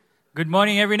Good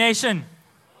morning, every nation.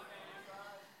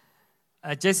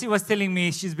 Jessie was telling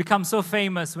me she's become so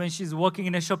famous when she's walking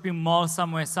in a shopping mall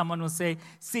somewhere, someone will say,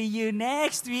 "See you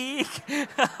next week."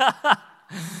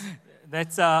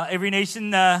 That's every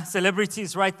nation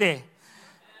celebrities right there.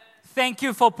 Thank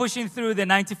you for pushing through the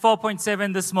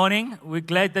 94.7 this morning. We're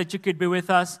glad that you could be with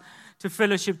us to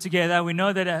fellowship together. We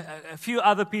know that a few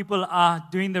other people are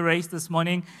doing the race this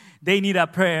morning. They need our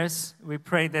prayers. We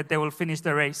pray that they will finish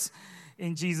the race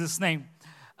in Jesus' name.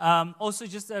 Also,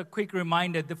 just a quick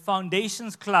reminder, the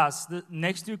foundations class,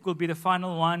 next week will be the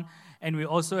final one, and we're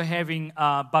also having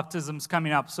baptisms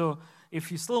coming up. So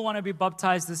if you still want to be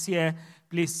baptized this year,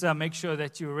 please make sure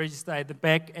that you register at the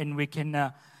back, and we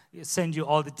can send you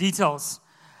all the details.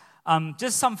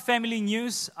 Just some family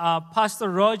news. Pastor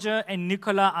Roger and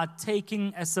Nicola are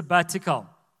taking a sabbatical.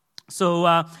 So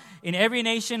in every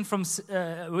nation, from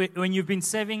when you've been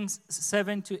serving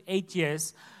 7 to 8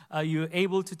 years, you're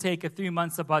able to take a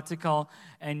 3-month sabbatical,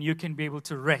 and you can be able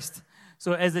to rest.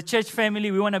 So as a church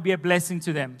family, we want to be a blessing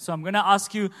to them. So I'm going to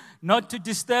ask you not to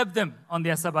disturb them on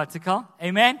their sabbatical.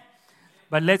 Amen?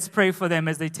 But let's pray for them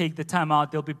as they take the time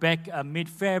out. They'll be back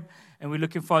mid-Feb, and we're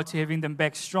looking forward to having them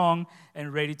back strong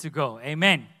and ready to go.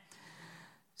 Amen.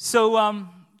 So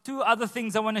 2 other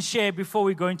things I want to share before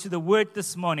we go into the Word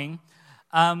this morning.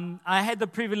 I had the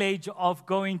privilege of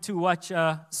going to watch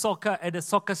soccer at a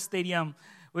soccer stadium,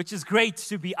 which is great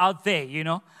to be out there, you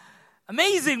know.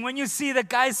 Amazing when you see the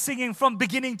guys singing from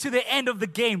beginning to the end of the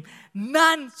game,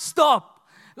 non-stop,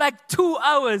 like 2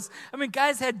 hours. I mean,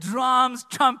 guys had drums,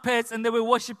 trumpets, and they were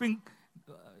worshiping.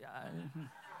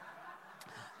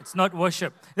 It's not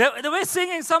worship. They were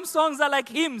singing some songs that are like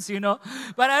hymns, you know,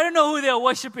 but I don't know who they were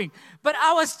worshiping. But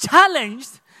I was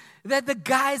challenged that the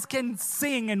guys can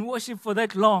sing and worship for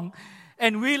that long.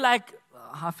 And we like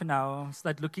half an hour,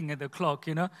 start looking at the clock,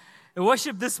 you know. The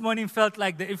worship this morning felt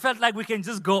like we can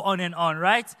just go on and on,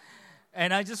 right?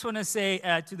 And I just want to say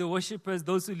to the worshipers,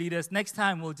 those who lead us, next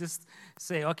time we'll just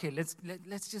say, okay,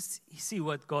 let's just see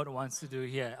what God wants to do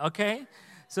here, okay?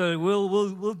 So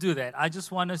we'll do that. I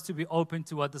just want us to be open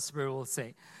to what the Spirit will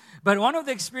say. But one of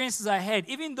the experiences I had,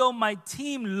 even though my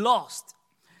team lost,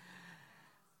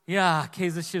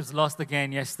 Kaizer Chiefs lost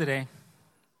again yesterday.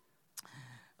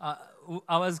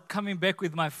 I was coming back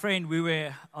with my friend. We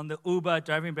were on the Uber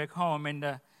driving back home,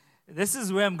 and this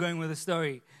is where I'm going with the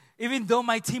story. Even though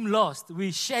my team lost,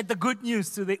 we shared the good news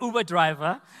to the Uber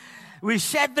driver.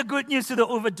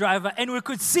 And we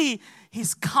could see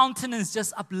his countenance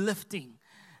just uplifting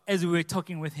as we were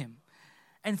talking with him.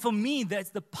 And for me, that's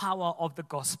the power of the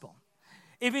gospel.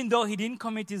 Even though he didn't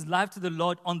commit his life to the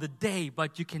Lord on the day,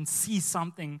 but you can see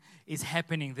something is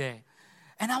happening there.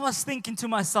 And I was thinking to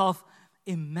myself,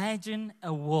 imagine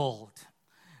a world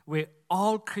where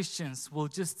all Christians will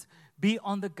just be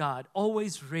on the guard,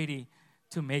 always ready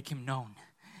to make Him known.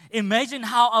 Imagine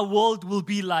how our world will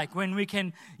be like when we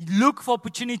can look for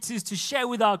opportunities to share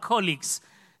with our colleagues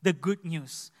the good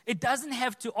news. It doesn't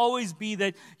have to always be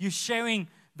that you're sharing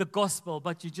the gospel,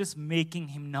 but you're just making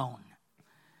Him known.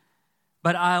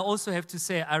 But I also have to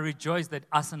say, I rejoice that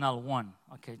Arsenal won.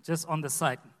 Okay, just on the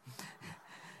side.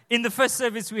 In the first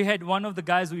service, we had one of the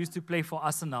guys who used to play for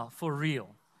Arsenal, for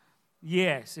real.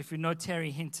 Yes, if you know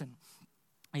Terry Hinton,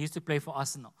 he used to play for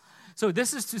Arsenal. So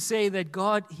this is to say that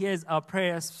God hears our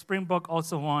prayers. Springbok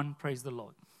also won. Praise the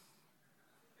Lord.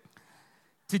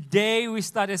 Today, we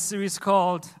start a series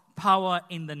called Power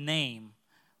in the Name.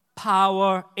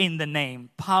 Power in the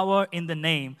Name. Power in the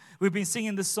Name. We've been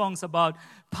singing the songs about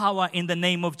power in the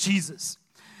name of Jesus.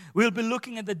 We'll be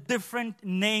looking at the different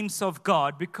names of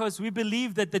God because we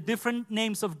believe that the different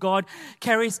names of God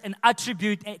carries an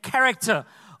attribute, a character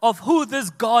of who this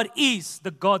God is,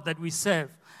 the God that we serve.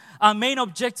 Our main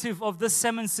objective of this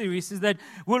sermon series is that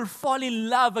we'll fall in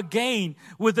love again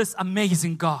with this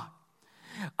amazing God.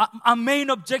 Our main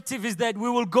objective is that we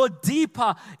will go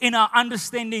deeper in our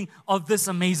understanding of this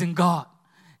amazing God.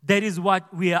 That is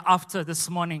what we are after this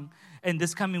morning and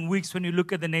this coming weeks when you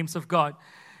look at the names of God.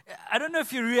 I don't know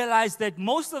if you realize that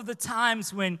most of the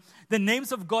times when the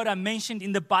names of God are mentioned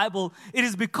in the Bible, it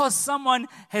is because someone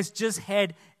has just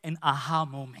had an aha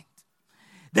moment.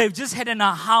 They've just had an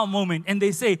aha moment and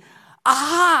they say,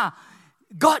 aha,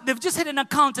 God, they've just had an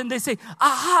account and they say,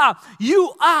 aha,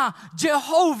 you are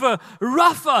Jehovah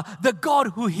Rapha, the God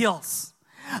who heals.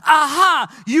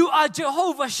 Aha, you are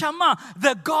Jehovah Shammah,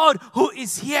 the God who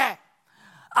is here.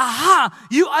 Aha,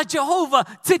 you are Jehovah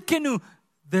Tzidkenu,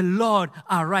 the Lord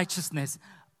our righteousness.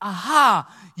 Aha,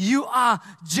 you are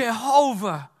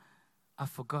Jehovah. I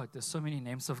forgot, there's so many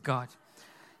names of God.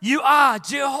 You are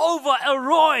Jehovah El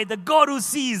Roi, the God who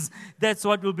sees. That's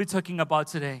what we'll be talking about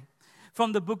today.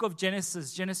 from the book of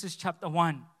Genesis, Genesis chapter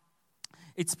 1.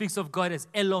 It speaks of God as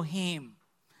Elohim.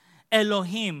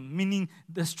 Elohim, meaning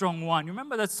the strong one. You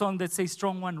remember that song that says,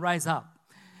 strong one, rise up?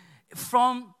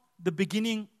 From the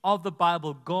beginning of the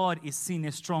Bible, God is seen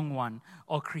as strong one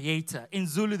or creator. In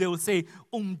Zulu, they will say,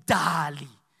 Umdali.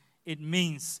 It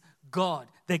means God,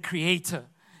 the creator.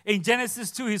 In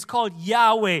Genesis 2, he's called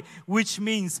Yahweh, which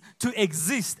means to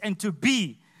exist and to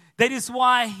be. That is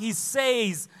why he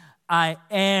says, I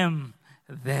am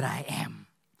that I am.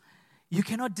 You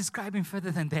cannot describe him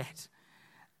further than that.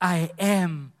 I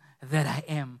am that I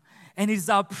am. And it's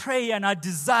our prayer and our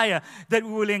desire that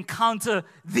we will encounter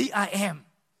the I am.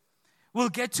 We'll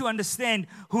get to understand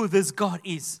who this God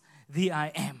is, the I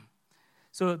am.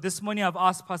 So this morning I've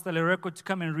asked Pastor Lereko to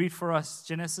come and read for us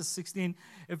Genesis 16.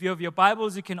 If you have your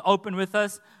Bibles, you can open with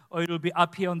us, or it will be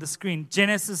up here on the screen.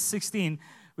 Genesis 16,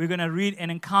 we're going to read an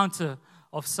encounter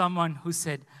of someone who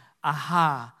said,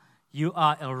 aha, you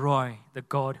are El Roi, the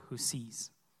God who sees.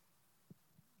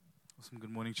 Awesome. Good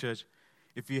morning, church.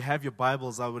 If you have your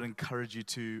Bibles, I would encourage you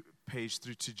to page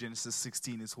through to Genesis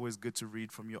 16. It's always good to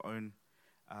read from your own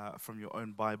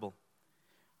Bible.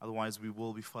 Otherwise, we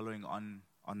will be following on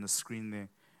the screen there.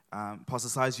 Pastor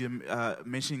Size, you're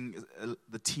mentioning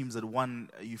the teams that won.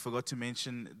 You forgot to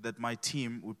mention that my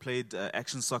team, we played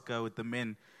action soccer with the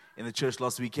men in the church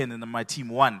last weekend, and then my team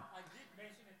won. I did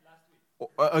mention it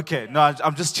last week. Okay, no,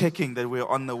 I'm just checking that we're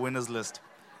on the winners list.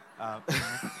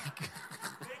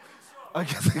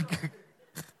 Okay.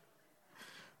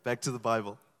 Back to the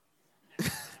Bible.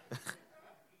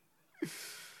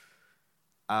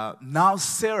 Now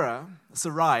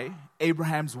Sarai,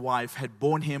 Abraham's wife, had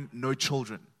borne him no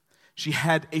children. She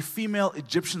had a female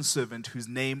Egyptian servant whose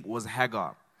name was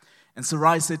Hagar. And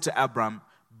Sarai said to Abram,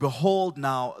 behold,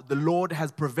 now the Lord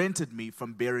has prevented me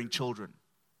from bearing children.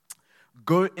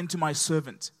 Go into my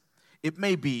servant. It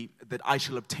may be that I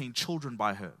shall obtain children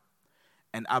by her.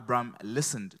 And Abram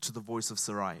listened to the voice of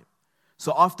Sarai.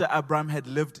 So after Abram had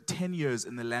lived 10 years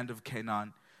in the land of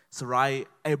Canaan, Sarai,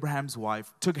 Abraham's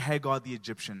wife, took Hagar the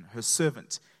Egyptian, her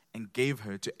servant, and gave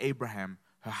her to Abraham,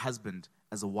 her husband,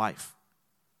 as a wife.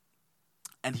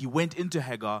 And he went into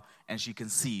Hagar, and she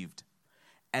conceived.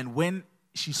 And when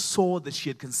she saw that she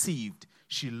had conceived,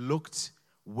 she looked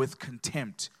with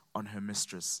contempt on her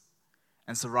mistress.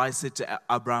 And Sarai said to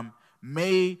Abram,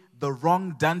 may the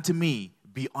wrong done to me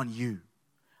be on you.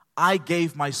 I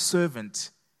gave my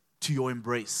servant to your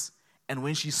embrace. And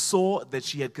when she saw that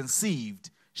she had conceived,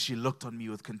 she looked on me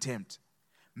with contempt.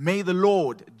 May the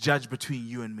Lord judge between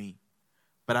you and me.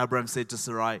 But Abram said to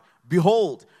Sarai,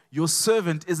 behold, your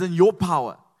servant is in your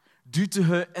power. Do to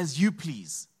her as you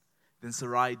please. Then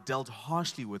Sarai dealt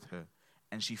harshly with her,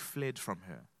 and she fled from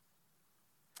her.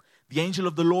 The angel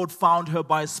of the Lord found her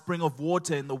by a spring of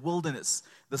water in the wilderness,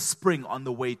 the spring on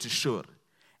the way to Shur.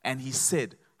 And he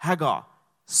said, Hagar,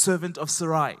 servant of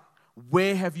Sarai,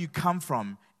 where have you come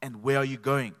from, and where are you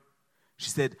going? She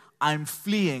said, I'm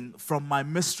fleeing from my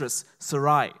mistress,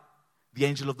 Sarai. The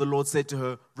angel of the Lord said to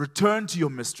her, return to your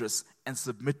mistress and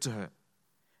submit to her.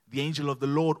 The angel of the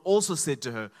Lord also said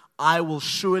to her, I will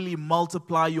surely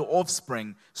multiply your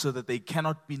offspring so that they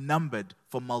cannot be numbered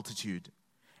for multitude.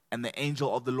 And the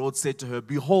angel of the Lord said to her,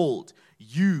 behold,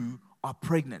 you are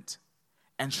pregnant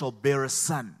and shall bear a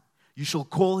son. You shall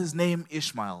call his name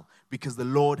Ishmael, because the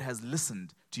Lord has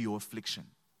listened to your affliction.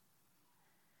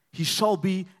 He shall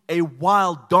be a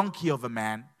wild donkey of a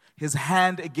man, his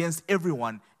hand against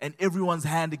everyone, and everyone's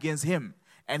hand against him.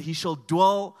 And he shall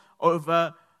dwell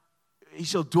over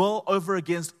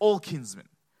against all kinsmen.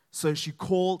 So she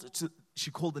called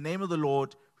the name of the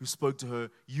Lord who spoke to her,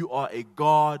 you are a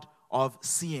God of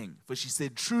seeing. For she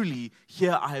said, truly,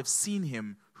 here I have seen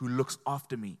him who looks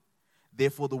after me.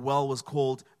 Therefore the well was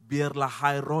called Beer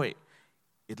Lahai Roi.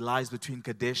 It lies between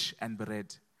Kadesh and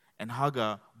Bered. And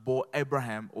Hagar bore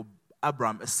Abram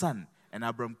a son, and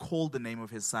Abram called the name of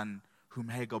his son, whom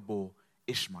Hagar bore,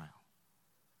 Ishmael.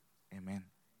 Amen.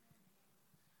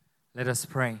 Let us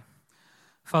pray.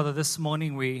 Father, this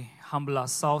morning we humble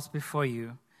ourselves before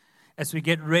you. As we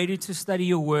get ready to study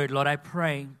your word, Lord, I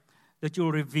pray that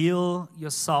you'll reveal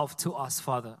yourself to us,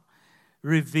 Father.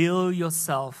 Reveal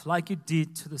yourself like you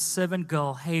did to the servant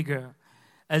girl Hagar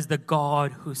as the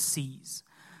God who sees.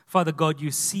 Father God,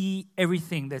 you see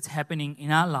everything that's happening in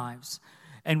our lives.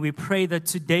 And we pray that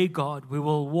today, God, we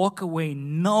will walk away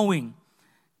knowing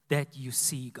that you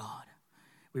see, God.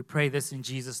 We pray this in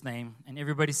Jesus' name. And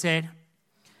everybody said,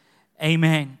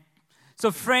 amen. So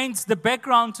friends, the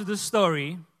background to the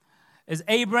story is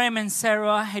Abraham and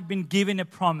Sarah had been given a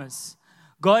promise.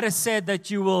 God has said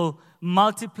that you will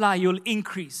multiply, you'll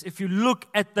increase. If you look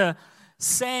at the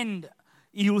sand,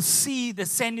 you will see the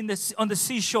sand on the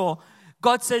seashore.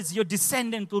 God says your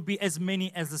descendant will be as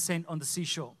many as the sand on the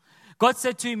seashore. God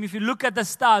said to him, if you look at the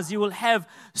stars, you will have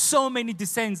so many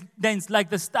descendants like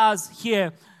the stars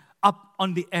here up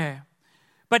on the air.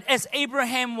 But as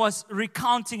Abraham was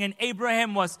recounting and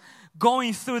Abraham was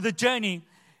going through the journey,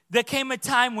 there came a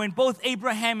time when both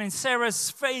Abraham and Sarah's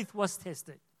faith was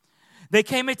tested. There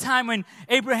came a time when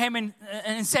Abraham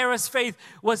and Sarah's faith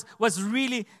was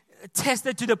really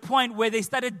tested to the point where they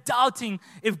started doubting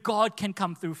if God can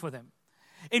come through for them.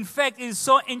 In fact, it is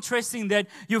so interesting that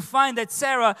you find that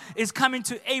Sarah is coming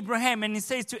to Abraham and he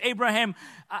says to Abraham,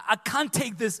 I can't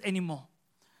take this anymore.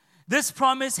 This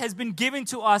promise has been given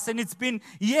to us and it's been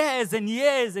years and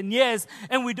years and years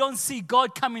and we don't see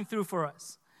God coming through for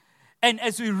us. And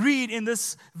as we read in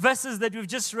these verses that we've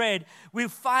just read, we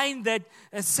find that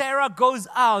Sarah goes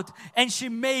out and she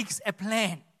makes a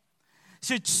plan.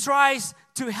 She tries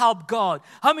to help God.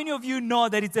 How many of you know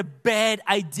that it's a bad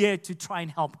idea to try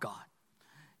and help God?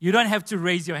 You don't have to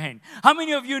raise your hand. How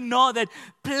many of you know that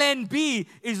plan B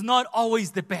is not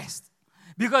always the best?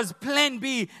 Because plan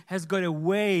B has got a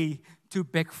way to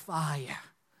backfire.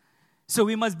 So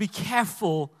we must be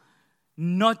careful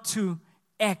not to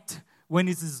act when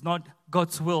it is not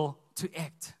God's will to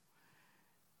act.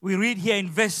 We read here in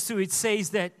verse 2, it says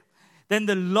that, then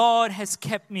the Lord has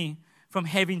kept me from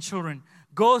having children.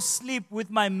 Go sleep with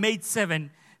my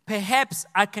maidservant. Perhaps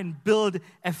I can build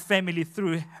a family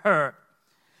through her.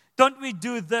 Don't we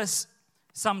do this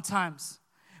sometimes?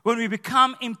 When we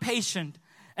become impatient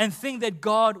and think that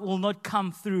God will not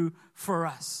come through for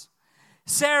us.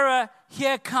 Sarah,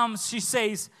 here comes, she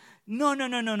says,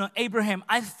 no, Abraham,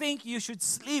 I think you should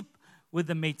sleep with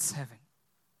the maidservant.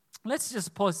 Let's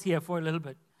just pause here for a little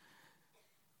bit.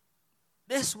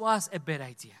 This was a bad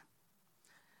idea.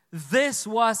 This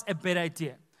was a bad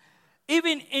idea.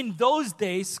 Even in those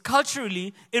days,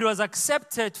 culturally, it was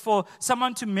accepted for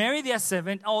someone to marry their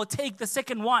servant or take the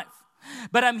second wife.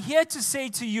 But I'm here to say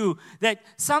to you that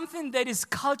something that is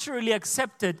culturally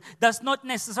accepted does not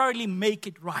necessarily make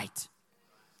it right.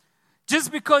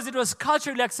 Just because it was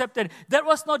culturally accepted, that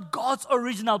was not God's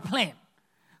original plan.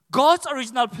 God's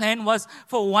original plan was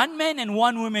for one man and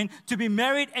one woman to be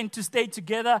married and to stay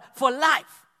together for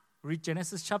life. Read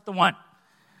Genesis chapter 1.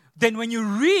 Then when you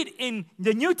read in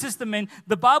the New Testament,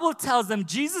 the Bible tells them,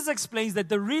 Jesus explains that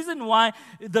the reason why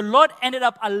the Lord ended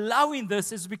up allowing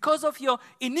this is because of your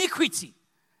iniquity.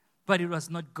 But it was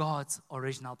not God's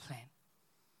original plan.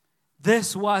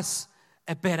 This was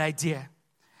a bad idea.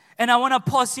 And I want to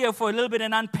pause here for a little bit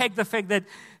and unpack the fact that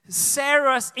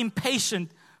Sarah's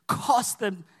impatience cost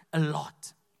them a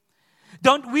lot.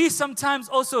 Don't we sometimes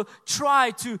also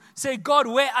try to say, God,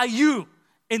 where are you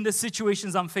in the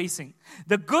situations I'm facing?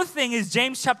 The good thing is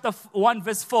James chapter 1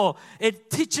 verse 4, it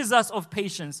teaches us of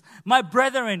patience. My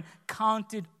brethren,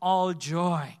 count it all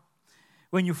joy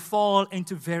when you fall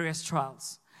into various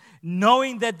trials,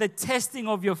 knowing that the testing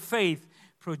of your faith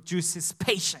produces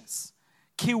patience.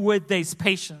 Key word there is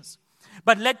patience.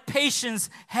 But let patience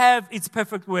have its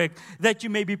perfect work, that you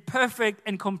may be perfect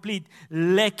and complete,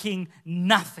 lacking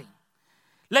nothing.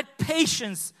 Let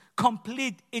patience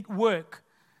complete its work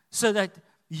so that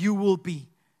you will be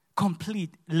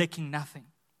complete, lacking nothing.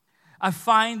 I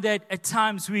find that at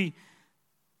times we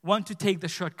want to take the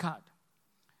shortcut.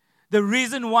 The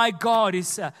reason why God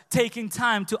is taking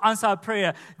time to answer our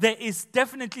prayer, there is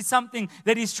definitely something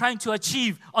that He's trying to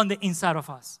achieve on the inside of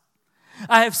us.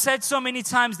 I have said so many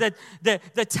times that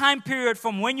the time period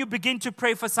from when you begin to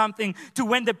pray for something to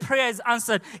when the prayer is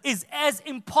answered is as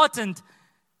important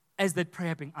as that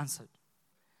prayer being answered.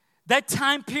 That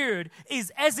time period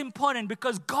is as important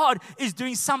because God is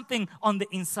doing something on the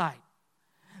inside.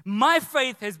 My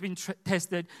faith has been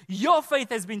tested. Your faith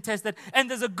has been tested. And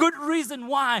there's a good reason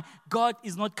why God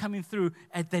is not coming through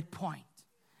at that point.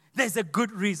 There's a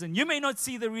good reason. You may not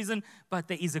see the reason, but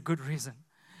there is a good reason.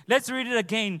 Let's read it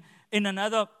again in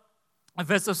another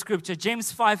verse of Scripture.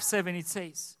 James 5:7, it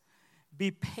says,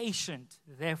 be patient,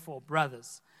 therefore,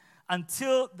 brothers,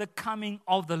 until the coming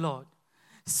of the Lord.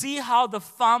 See how the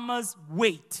farmers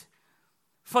wait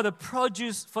for the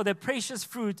produce, for the precious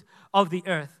fruit of the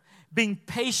earth, being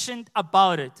patient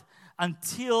about it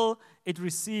until it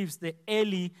receives the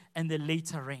early and the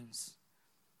later rains.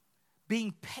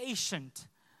 Being patient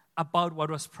about what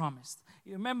was promised.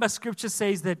 You remember Scripture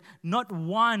says that not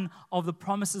one of the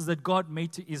promises that God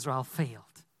made to Israel failed.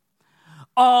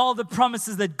 All the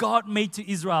promises that God made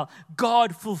to Israel,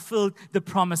 God fulfilled the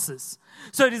promises.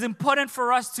 So it is important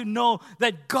for us to know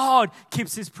that God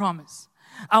keeps His promise.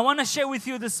 I want to share with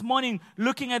you this morning,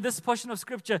 looking at this portion of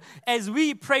Scripture, as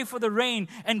we pray for the rain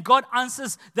and God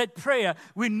answers that prayer,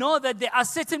 we know that there are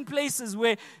certain places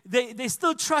where they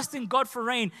still trust in God for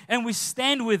rain, and we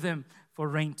stand with them for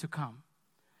rain to come.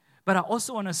 But I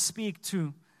also want to speak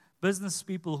to business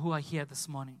people who are here this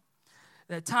morning.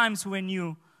 There are times when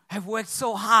you have worked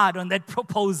so hard on that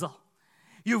proposal.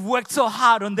 You've worked so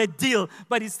hard on that deal,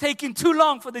 but it's taking too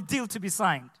long for the deal to be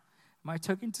signed. Am I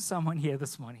talking to someone here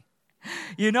this morning?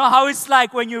 You know how it's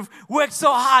like when you've worked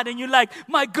so hard and you're like,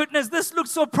 my goodness, this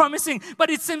looks so promising, but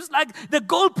it seems like the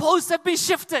goalposts have been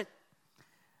shifted.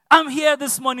 I'm here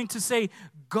this morning to say,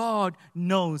 God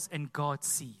knows and God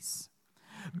sees.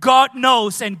 God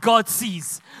knows and God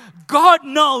sees. God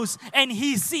knows and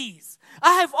He sees.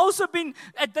 I have also been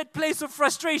at that place of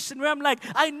frustration where I'm like,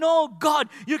 I know, God,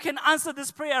 you can answer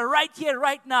this prayer right here,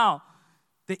 right now.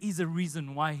 There is a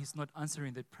reason why He's not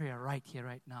answering that prayer right here,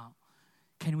 right now.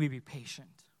 Can we be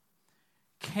patient?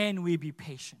 Can we be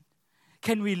patient?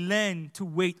 Can we learn to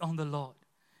wait on the Lord?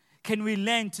 Can we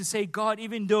learn to say, God,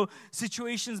 even though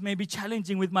situations may be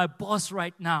challenging with my boss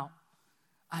right now,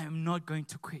 I am not going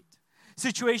to quit.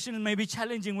 Situations may be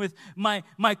challenging with my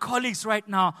colleagues right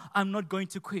now, I'm not going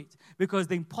to quit. Because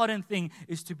the important thing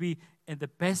is to be in the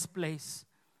best place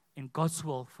in God's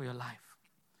will for your life.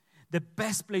 The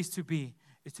best place to be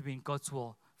is to be in God's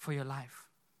will for your life.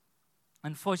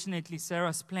 Unfortunately,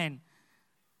 Sarah's plan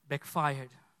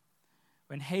backfired.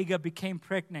 When Hagar became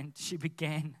pregnant, she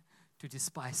began to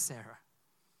despise Sarah.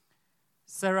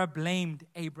 Sarah blamed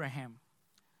Abraham.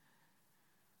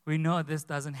 We know this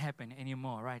doesn't happen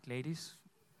anymore, right, ladies?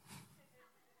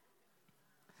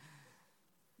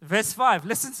 Verse 5,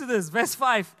 listen to this. Verse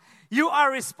 5, you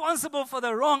are responsible for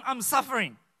the wrong I'm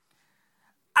suffering.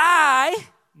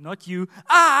 Not you,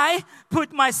 I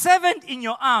put my servant in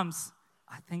your arms.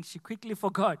 I think she quickly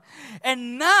forgot.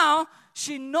 And now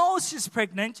she knows she's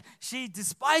pregnant. She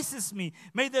despises me.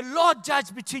 May the Lord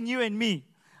judge between you and me.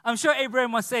 I'm sure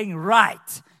Abraham was saying,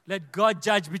 right, let God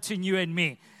judge between you and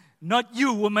me. Not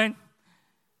you, woman.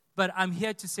 But I'm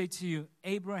here to say to you,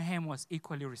 Abraham was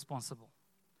equally responsible.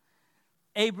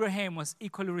 Abraham was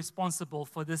equally responsible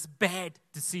for this bad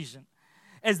decision.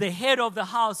 As the head of the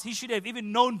house, he should have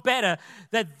even known better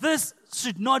that this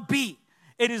should not be.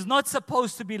 It is not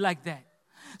supposed to be like that.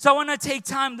 So I want to take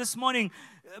time this morning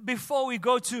before we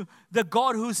go to the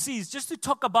God who sees, just to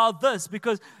talk about this,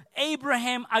 because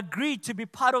Abraham agreed to be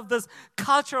part of this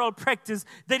cultural practice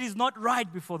that is not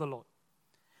right before the Lord.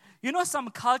 You know, some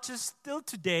cultures still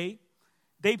today,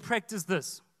 they practice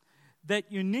this,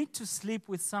 that you need to sleep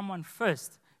with someone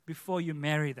first before you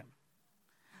marry them,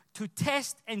 to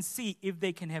test and see if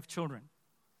they can have children.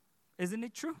 Isn't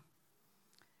it true?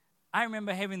 I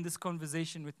remember having this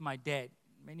conversation with my dad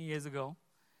many years ago,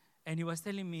 and he was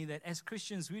telling me that as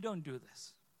Christians, we don't do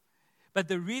this. But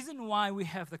the reason why we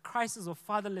have the crisis of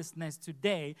fatherlessness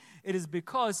today, it is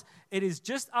because it is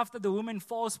just after the woman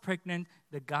falls pregnant,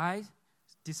 the guy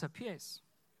disappears.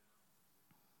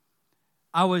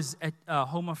 I was at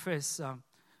Home Affairs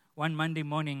one Monday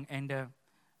morning, and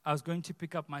I was going to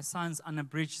pick up my son's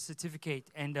unabridged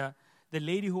certificate, and the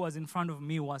lady who was in front of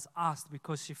me was asked,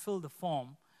 because she filled the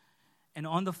form, and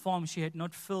on the form she had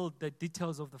not filled the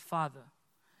details of the father.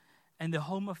 And the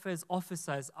Home Affairs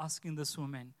officer is asking this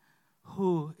woman,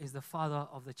 who is the father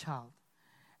of the child?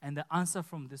 And the answer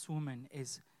from this woman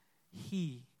is,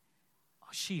 he or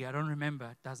she, I don't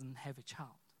remember, doesn't have a child.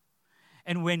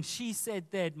 And when she said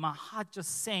that, my heart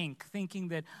just sank, thinking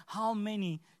that how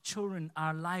many children are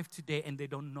alive today and they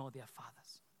don't know their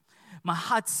fathers. My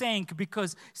heart sank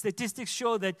because statistics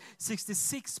show that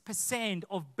 66%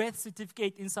 of birth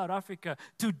certificates in South Africa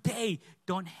today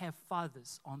don't have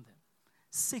fathers on them.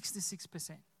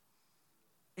 66%.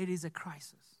 It is a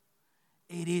crisis.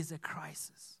 It is a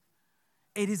crisis.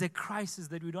 It is a crisis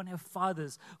that we don't have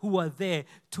fathers who are there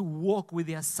to walk with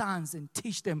their sons and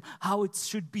teach them how it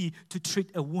should be to treat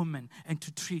a woman and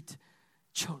to treat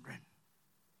children.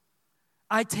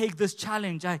 I take this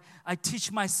challenge. I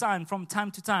teach my son from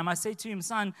time to time. I say to him,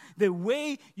 son, the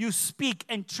way you speak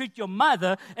and treat your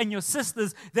mother and your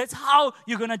sisters, that's how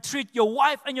you're going to treat your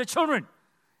wife and your children.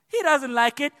 He doesn't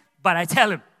like it, but I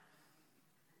tell him.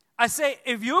 I say,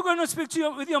 if you're going to speak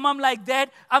with your mom like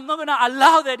that, I'm not going to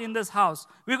allow that in this house.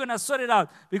 We're going to sort it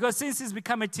out. Because since he's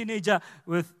become a teenager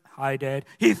with, hi, Dad,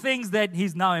 he thinks that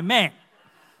he's now a man.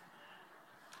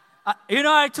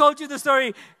 I told you the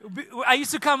story. I used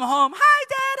to come home, hi,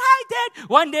 Dad.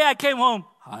 One day I came home,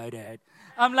 hi, Dad.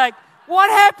 I'm like,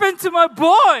 what happened to my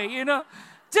boy?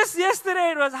 Just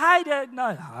yesterday it was, hi, Dad.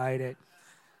 No, hi, Dad.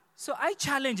 So I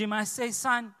challenge him. I say,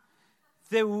 son,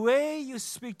 the way you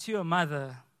speak to your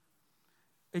mother,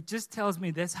 it just tells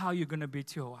me that's how you're going to be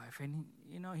to your wife. And,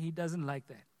 he doesn't like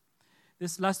that.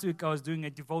 This last week, I was doing a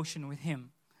devotion with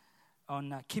him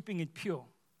on keeping it pure.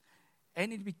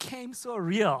 And it became so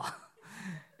real.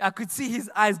 I could see his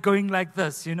eyes going like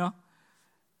this,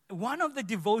 One of the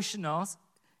devotionals,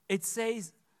 it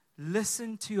says,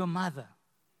 listen to your mother.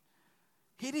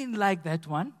 He didn't like that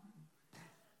one.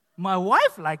 My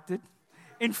wife liked it.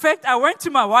 In fact, I went to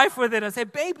my wife with it. I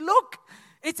said, babe, look.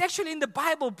 It's actually in the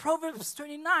Bible, Proverbs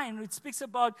 29. It speaks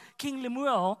about King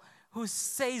Lemuel, who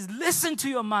says, listen to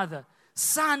your mother.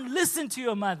 Son, listen to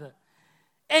your mother.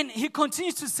 And he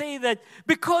continues to say that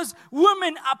because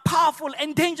women are powerful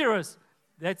and dangerous.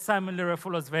 That's Simon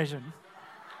Lirafolo's version.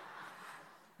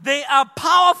 They are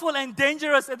powerful and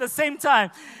dangerous at the same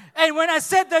time. And when I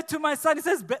said that to my son, he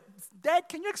says, Dad,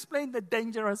 can you explain the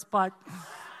dangerous part?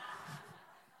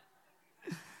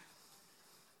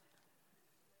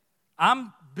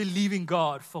 I'm believing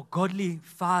God for godly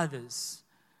fathers.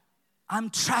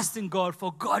 I'm trusting God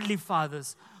for godly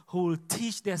fathers who will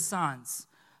teach their sons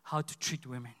how to treat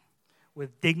women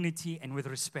with dignity and with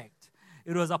respect.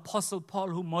 It was Apostle Paul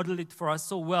who modeled it for us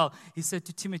so well. He said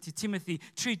to Timothy,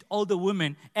 treat older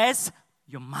women as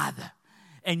your mother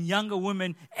and younger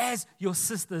women as your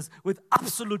sisters with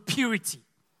absolute purity.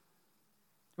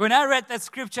 When I read that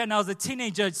scripture and I was a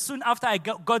teenager, soon after I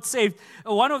got saved,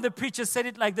 one of the preachers said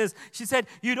it like this. She said,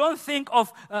 you don't think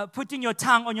of putting your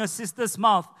tongue on your sister's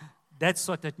mouth. That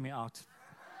sorted me out.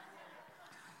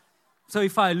 So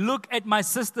if I look at my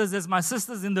sisters as my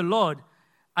sisters in the Lord,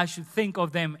 I should think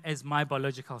of them as my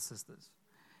biological sisters.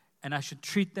 And I should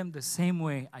treat them the same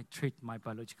way I treat my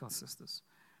biological sisters.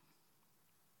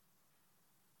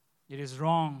 It is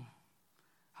wrong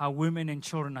how women and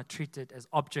children are treated as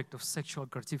object of sexual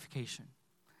gratification.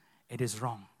 It is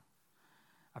wrong.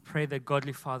 I pray that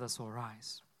godly fathers will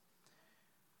rise.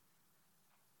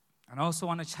 And I also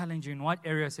want to challenge you, in what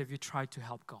areas have you tried to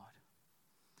help God?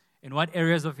 In what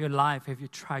areas of your life have you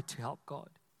tried to help God?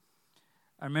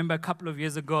 I remember a couple of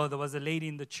years ago, there was a lady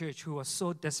in the church who was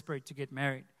so desperate to get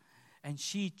married. And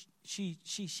she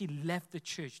left the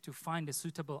church to find a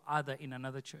suitable other in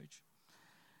another church.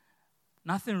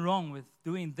 Nothing wrong with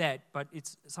doing that, but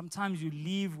it's sometimes you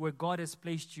leave where God has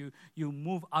placed you, you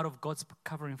move out of God's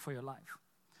covering for your life.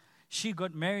 She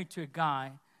got married to a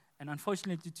guy, and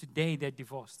unfortunately today they're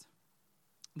divorced.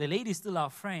 The lady is still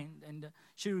our friend, and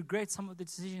she regrets some of the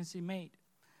decisions she made.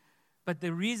 But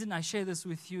the reason I share this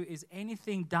with you is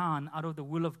anything done out of the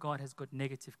will of God has got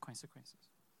negative consequences.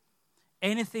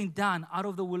 Anything done out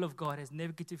of the will of God has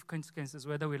negative consequences,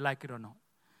 whether we like it or not.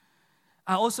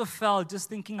 I also felt, just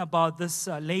thinking about this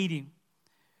lady,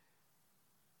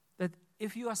 that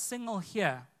if you are single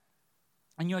here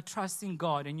and you're trusting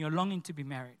God and you're longing to be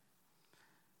married,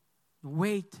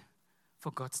 wait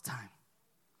for God's time.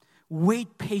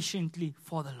 Wait patiently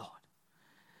for the Lord.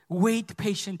 Wait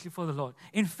patiently for the Lord.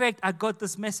 In fact, I got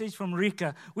this message from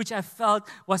Rika, which I felt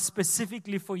was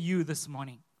specifically for you this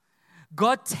morning.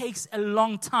 God takes a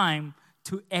long time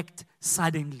to act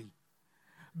suddenly.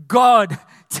 God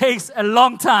takes a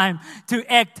long time to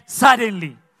act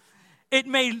suddenly. It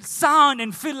may sound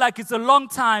and feel like it's a long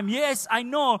time. Yes, I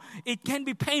know it can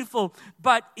be painful,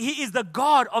 but He is the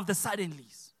God of the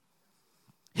suddenlies.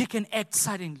 He can act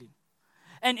suddenly.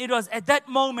 And it was at that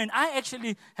moment, I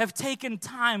actually have taken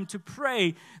time to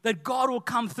pray that God will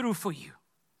come through for you.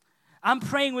 I'm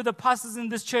praying with the pastors in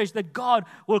this church that God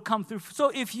will come through. So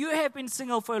if you have been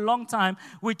single for a long time,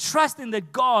 we trust in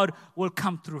that God will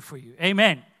come through for you.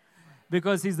 Amen.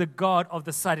 Because He's the God of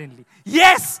the suddenly.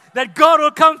 Yes, that God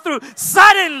will come through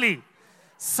suddenly.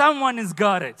 Someone has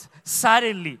got it.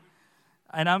 Suddenly.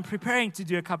 And I'm preparing to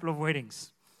do a couple of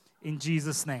weddings in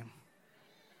Jesus' name.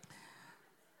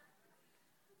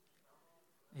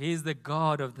 He is the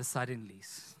God of the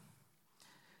suddenlies.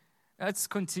 Let's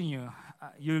continue.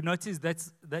 You notice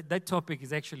that topic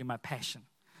is actually my passion.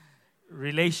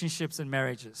 Relationships and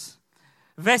marriages.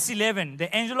 Verse 11,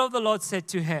 the angel of the Lord said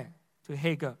to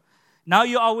Hagar, now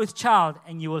you are with child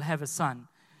and you will have a son.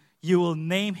 You will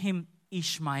name him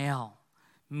Ishmael,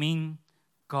 meaning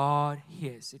God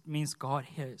hears. It means God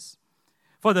hears.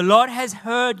 For the Lord has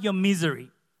heard your misery.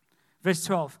 Verse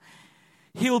 12,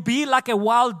 he will be like a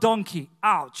wild donkey.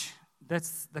 Ouch.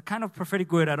 That's the kind of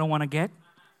prophetic word I don't want to get,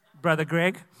 Brother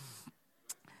Greg.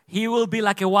 He will be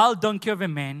like a wild donkey of a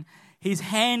man. His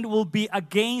hand will be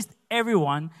against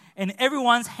everyone, and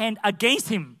everyone's hand against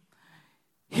him.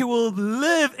 He will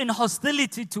live in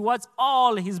hostility towards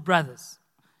all his brothers.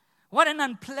 What an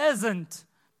unpleasant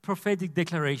prophetic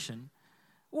declaration.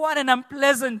 What an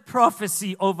unpleasant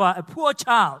prophecy over a poor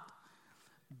child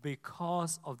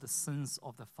because of the sins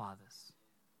of the fathers.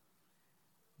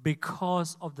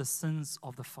 because of the sins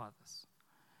of the fathers.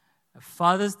 If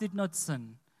fathers did not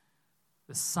sin,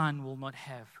 the son will not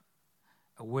have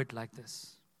a word like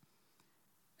this.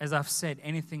 As I've said,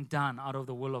 anything done out of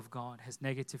the will of God has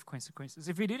negative consequences.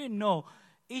 If you didn't know,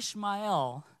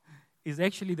 Ishmael is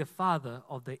actually the father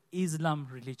of the Islam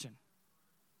religion.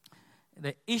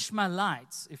 The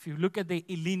Ishmaelites, if you look at the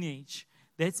lineage,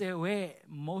 that's where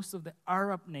most of the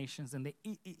Arab nations and the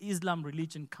Islam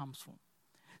religion comes from.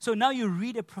 So now you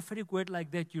read a prophetic word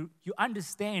like that, you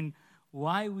understand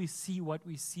why we see what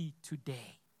we see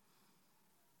today.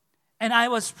 And I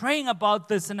was praying about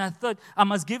this, and I thought I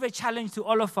must give a challenge to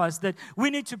all of us that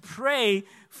we need to pray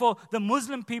for the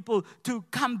Muslim people to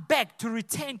come back, to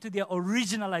return to their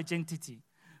original identity,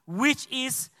 which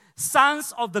is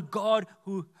sons of the God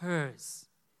who hears.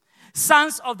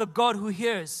 Sons of the God who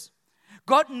hears.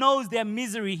 God knows their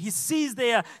misery. He sees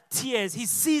their tears. He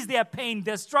sees their pain,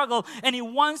 their struggle, and He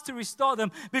wants to restore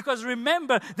them. Because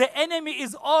remember, the enemy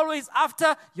is always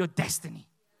after your destiny.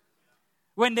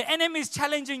 When the enemy is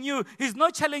challenging you, he's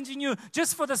not challenging you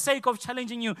just for the sake of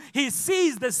challenging you. He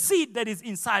sees the seed that is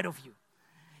inside of you.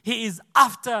 He is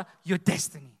after your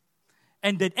destiny.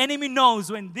 And the enemy knows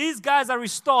when these guys are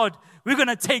restored, we're going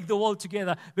to take the world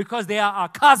together because they are our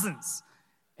cousins.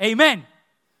 Amen.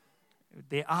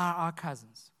 They are our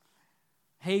cousins.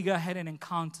 Hagar had an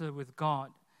encounter with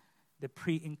God, the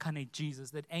pre-incarnate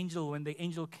Jesus. That angel, when the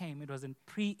angel came, it was a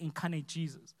pre-incarnate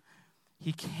Jesus.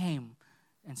 He came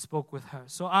and spoke with her.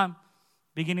 So I'm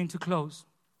beginning to close.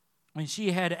 When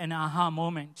she had an aha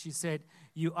moment, she said,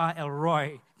 "You are El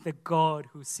Roi, the God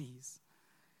who sees."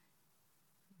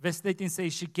 Verse 13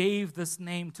 says, she gave this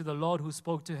name to the Lord who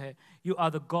spoke to her. "You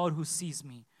are the God who sees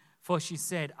me." For she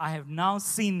said, "I have now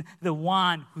seen the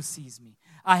one who sees me."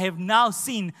 I have now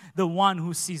seen the one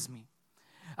who sees me.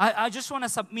 I just want to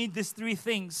submit these three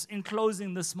things in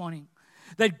closing this morning.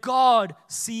 That God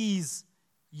sees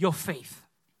your faith.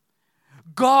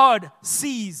 God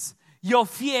sees your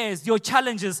fears, your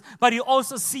challenges, but He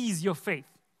also sees your faith.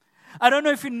 I don't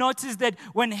know if you noticed that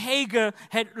when Hagar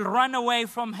had run away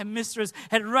from her mistress,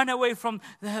 had run away from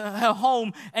her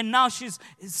home, and now she's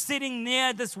sitting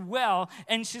near this well,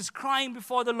 and she's crying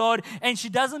before the Lord, and she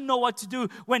doesn't know what to do.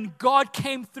 When God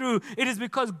came through, it is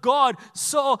because God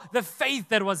saw the faith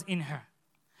that was in her.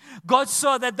 God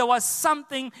saw that there was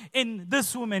something in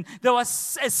this woman. There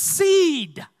was a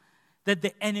seed that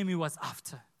the enemy was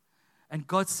after. And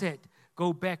God said,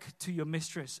 "Go back to your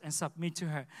mistress and submit to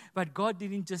her." But God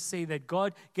didn't just say that.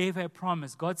 God gave her a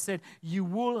promise. God said, "You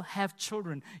will have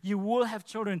children. You will have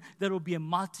children. There will be a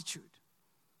multitude."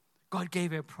 God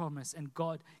gave her a promise, and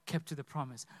God kept to the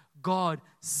promise. God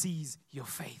sees your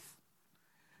faith.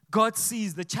 God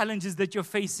sees the challenges that you're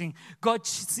facing. God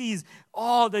sees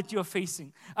all that you're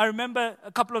facing. I remember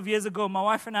a couple of years ago, my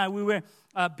wife and I, we were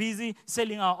busy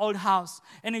selling our old house.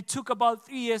 And it took about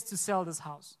 3 years to sell this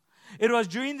house. It was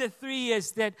during the 3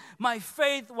 years that my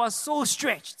faith was so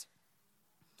stretched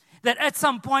that at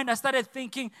some point I started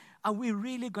thinking, are we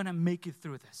really going to make it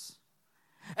through this?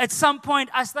 At some point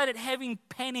I started having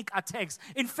panic attacks.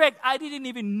 In fact, I didn't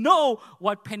even know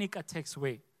what panic attacks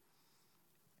were.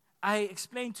 I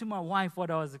explained to my wife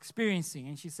what I was experiencing,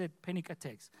 and she said, "Panic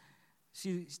attacks."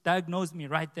 She diagnosed me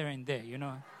right there and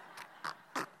there,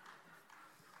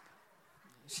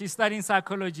 She's studying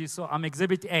psychology, so I'm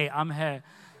exhibit A. I'm her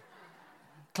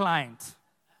client.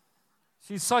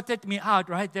 She sorted me out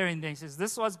right there and then. She says,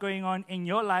 "This is what's going on in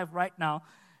your life right now."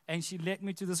 And she led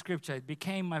me to the scripture. It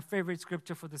became my favorite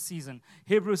scripture for the season.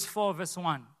 Hebrews 4 verse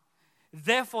 1.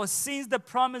 "Therefore, since the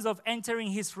promise of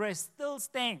entering His rest still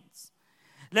stands,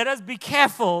 let us be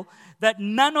careful that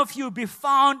none of you be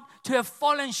found to have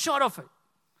fallen short of it."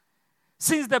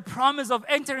 Since the promise of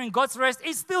entering God's rest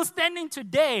is still standing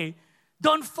today,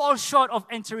 don't fall short of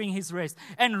entering His rest.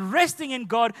 And resting in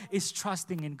God is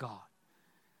trusting in God.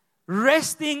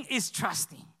 Resting is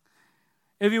trusting.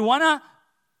 If you want to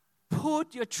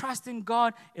put your trust in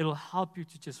God, it'll help you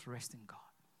to just rest in God.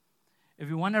 If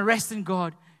you want to rest in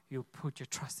God, you put your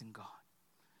trust in God.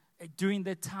 During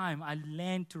that time, I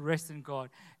learned to rest in God,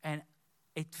 and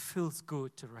it feels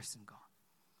good to rest in God.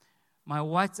 My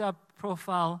WhatsApp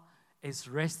profile is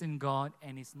rest in God,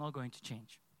 and it's not going to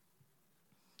change.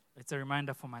 It's a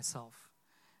reminder for myself.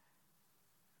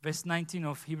 Verse 19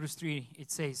 of Hebrews 3, it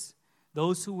says,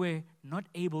 "Those who were not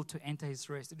able to enter His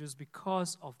rest, it was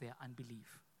because of their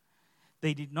unbelief."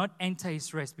 They did not enter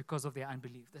His rest because of their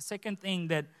unbelief. The second thing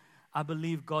that I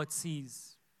believe God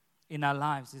sees in our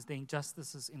lives is the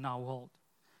injustices in our world.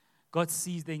 God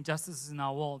sees the injustices in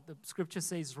our world. The scripture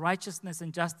says righteousness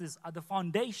and justice are the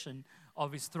foundation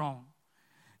of His throne.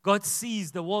 God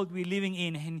sees the world we're living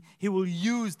in, and He will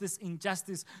use this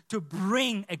injustice to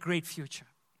bring a great future.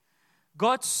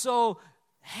 God saw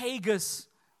Hagar's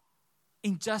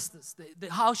injustice,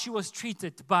 how she was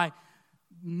treated by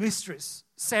mistress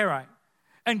Sarai.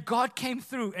 And God came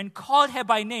through and called her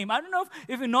by name. I don't know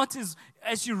if you notice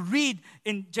as you read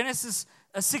in Genesis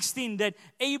 16 that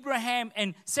Abraham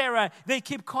and Sarah, they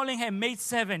keep calling her maid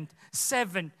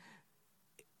servant.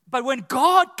 But when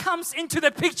God comes into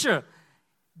the picture,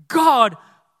 God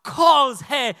calls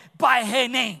her by her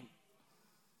name.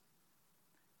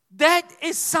 That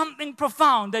is something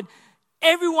profound, that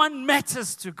everyone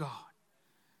matters to God.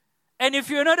 And if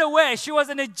you're not aware, she was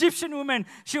an Egyptian woman.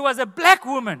 She was a black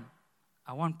woman.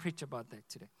 I won't preach about that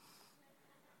today.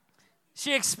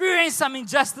 She experienced some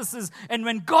injustices, and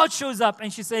when God shows up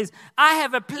and she says, I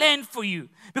have a plan for you,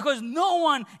 because no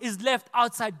one is left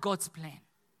outside God's plan.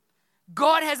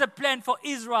 God has a plan for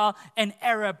Israel and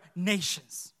Arab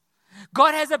nations.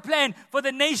 God has a plan for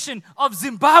the nation of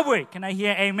Zimbabwe. Can I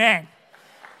hear amen?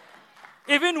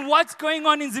 Even what's going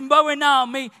on in Zimbabwe now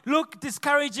may look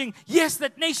discouraging. Yes,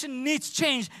 that nation needs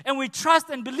change, and we trust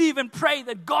and believe and pray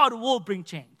that God will bring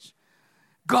change.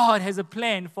 God has a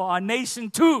plan for our nation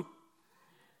too.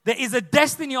 There is a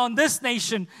destiny on this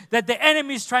nation that the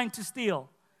enemy is trying to steal.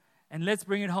 And let's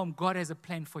bring it home. God has a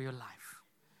plan for your life.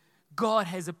 God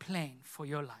has a plan for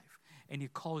your life, and He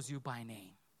calls you by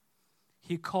name.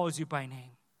 He calls you by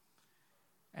name.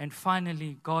 And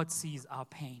finally, God sees our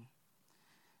pain.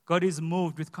 God is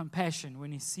moved with compassion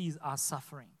when He sees our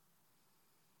suffering.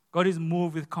 God is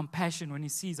moved with compassion when He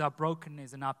sees our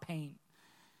brokenness and our pain.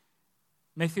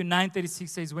 Matthew 9:36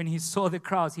 says, when He saw the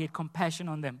crowds, He had compassion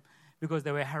on them because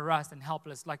they were harassed and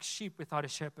helpless like sheep without a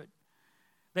shepherd.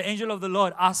 The angel of the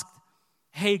Lord asked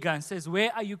Hagar and says,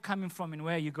 where are you coming from and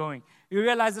where are you going? You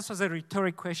realize this was a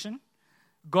rhetoric question?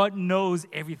 God knows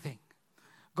everything.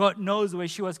 God knows where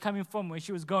she was coming from, where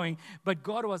she was going. But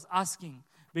God was asking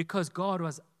because God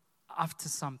was after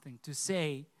something to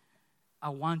say, I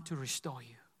want to restore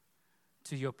you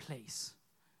to your place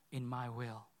in my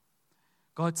will.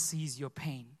 God sees your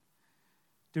pain.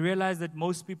 Do you realize that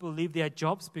most people leave their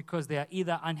jobs because they are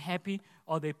either unhappy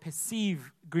or they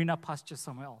perceive greener pasture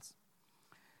somewhere else?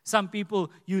 Some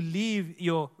people, you leave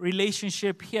your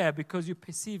relationship here because you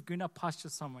perceive greener pasture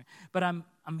somewhere. But I'm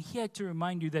here to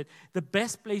remind you that the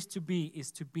best place to be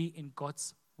is to be in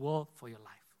God's will for your life.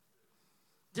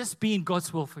 Just be in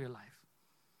God's will for your life.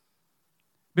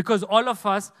 Because all of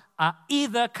us are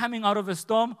either coming out of a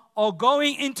storm or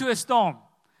going into a storm.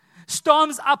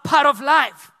 Storms are part of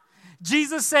life.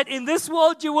 Jesus said, in this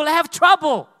world you will have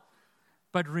trouble.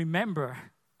 But remember,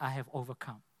 I have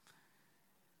overcome.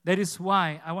 That is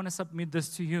why I want to submit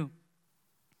this to you.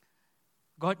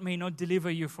 God may not deliver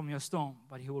you from your storm,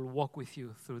 but He will walk with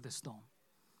you through the storm.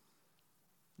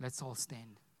 Let's all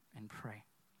stand and pray.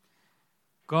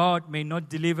 God may not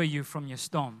deliver you from your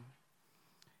storm,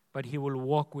 but He will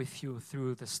walk with you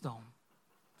through the storm.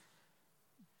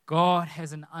 God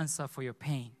has an answer for your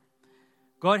pain.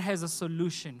 God has a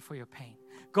solution for your pain.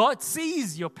 God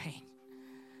sees your pain.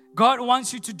 God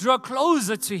wants you to draw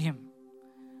closer to Him.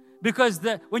 Because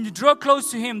when you draw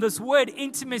close to Him, this word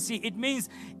intimacy, it means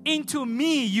into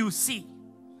me you see.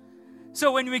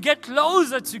 So when we get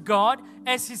closer to God,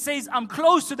 as He says, I'm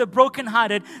close to the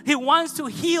brokenhearted, He wants to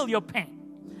heal your pain.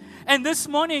 And this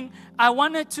morning, I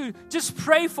wanted to just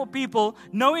pray for people,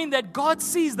 knowing that God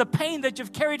sees the pain that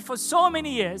you've carried for so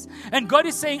many years. And God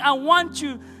is saying, I want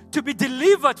you to be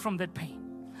delivered from that pain.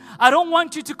 I don't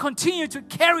want you to continue to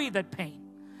carry that pain.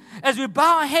 As we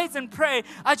bow our heads and pray,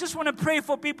 I just want to pray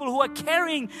for people who are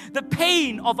carrying the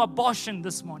pain of abortion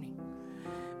this morning.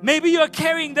 Maybe you are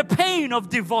carrying the pain of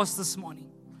divorce this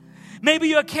morning. Maybe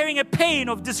you are carrying a pain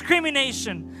of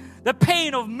discrimination, the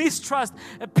pain of mistrust,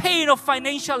 a pain of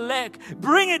financial lack.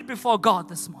 Bring it before God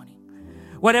this morning.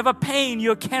 Whatever pain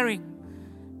you're carrying,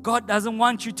 God doesn't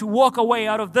want you to walk away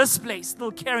out of this place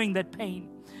still carrying that pain.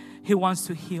 He wants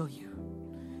to heal you.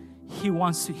 He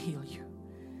wants to heal you.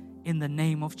 In the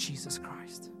name of Jesus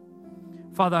Christ.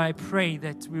 Father, I pray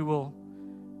that we will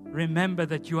remember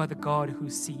that You are the God who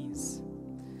sees.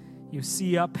 You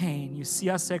see our pain. You see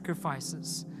our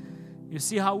sacrifices. You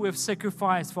see how we have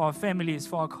sacrificed for our families,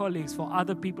 for our colleagues, for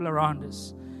other people around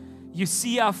us. You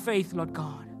see our faith, Lord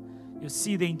God. You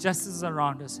see the injustices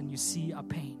around us, and you see our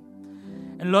pain.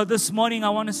 And Lord, this morning I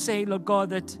want to say, Lord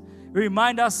God, that we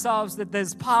remind ourselves that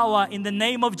there's power in the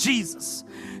name of Jesus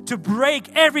to break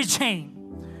every chain,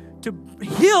 to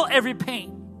heal every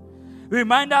pain. We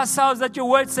remind ourselves that Your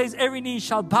word says every knee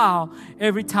shall bow,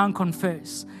 every tongue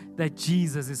confess that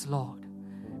Jesus is Lord,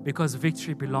 because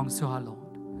victory belongs to our Lord.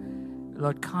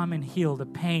 Lord, come and heal the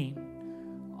pain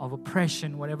of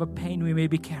oppression, whatever pain we may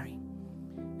be carrying.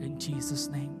 In Jesus'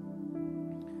 name.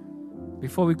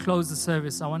 Before we close the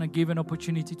service, I want to give an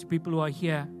opportunity to people who are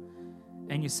here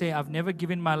and you say, I've never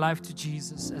given my life to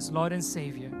Jesus as Lord and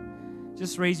Savior.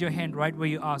 Just raise your hand right where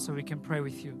you are so we can pray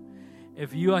with you.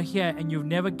 If you are here and you've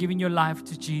never given your life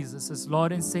to Jesus as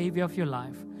Lord and Savior of your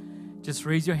life, just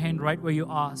raise your hand right where you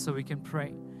are so we can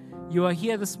pray. You are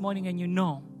here this morning and you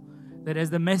know that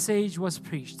as the message was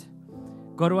preached,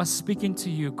 God was speaking to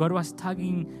you, God was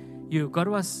tugging you, God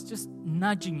was just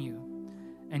nudging you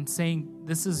and saying,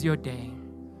 this is your day.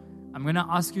 I'm going to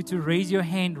ask you to raise your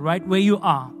hand right where you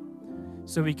are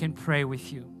so we can pray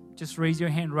with you. Just raise your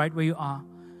hand right where you are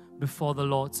before the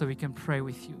Lord so we can pray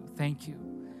with you. Thank you.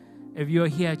 If you are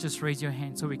here, just raise your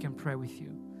hand so we can pray with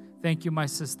you. Thank you, my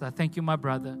sister. Thank you, my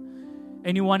brother.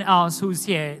 Anyone else who's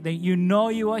here, that you know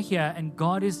you are here and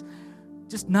God is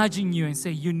just nudging you and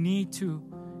say you need to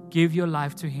give your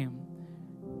life to Him.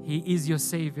 He is your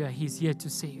Savior. He's here to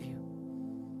save you.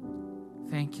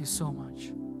 Thank you so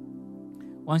much.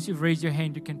 Once you've raised your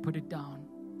hand, you can put it down.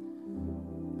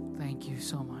 Thank you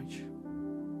so much.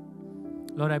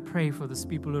 Lord, I pray for these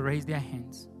people who raise their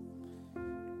hands.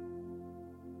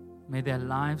 May their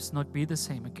lives not be the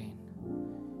same again.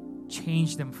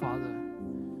 Change them, Father,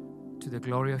 to the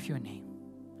glory of your name.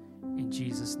 In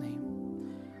Jesus'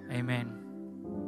 name, amen.